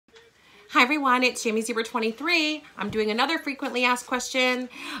Hi everyone, it's JamieZebra23. I'm doing another frequently asked question.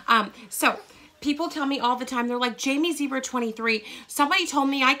 So people tell me all the time, they're like, JamieZebra23, somebody told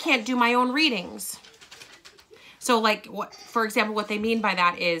me I can't do my own readings. So like, for example, what they mean by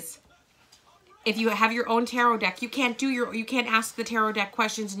that is, if you have your own tarot deck, you can't ask the tarot deck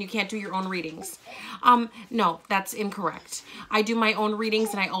questions and you can't do your own readings. No, that's incorrect. I do my own readings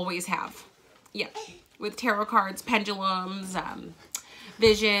and I always have. Yeah, with tarot cards, pendulums,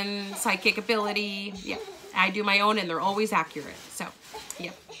 vision, psychic ability. Yeah, I do my own and they're always accurate. So,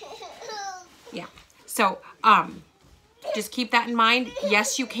 yeah. Yeah. So, just keep that in mind.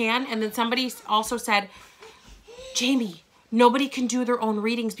 Yes, you can. And then somebody also said, Jamie, nobody can do their own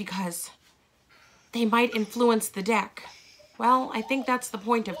readings because they might influence the deck. Well, I think that's the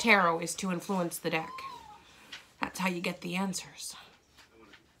point of tarot, is to influence the deck. That's how you get the answers.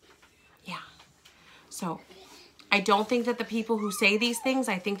 Yeah. So, I don't think that the people who say these things,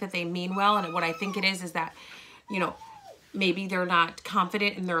 I think that they mean well. And what I think it is that, you know, maybe they're not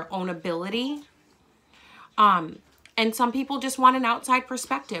confident in their own ability. And some people just want an outside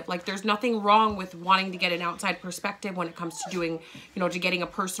perspective. Like, there's nothing wrong with wanting to get an outside perspective when it comes to doing, you know, to getting a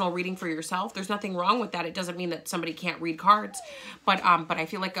personal reading for yourself. There's nothing wrong with that. It doesn't mean that somebody can't read cards. But I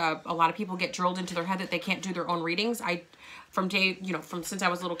feel like a lot of people get drilled into their head that they can't do their own readings. From since I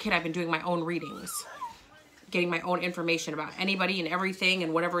was a little kid, I've been doing my own readings, getting my own information about anybody and everything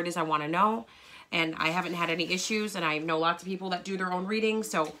and whatever it is I want to know. And I haven't had any issues, and I know lots of people that do their own readings.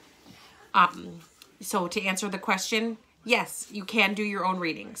 So, so to answer the question, yes, you can do your own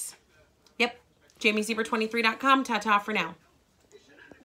readings. Yep. JamieZebra23.com. Ta-ta for now.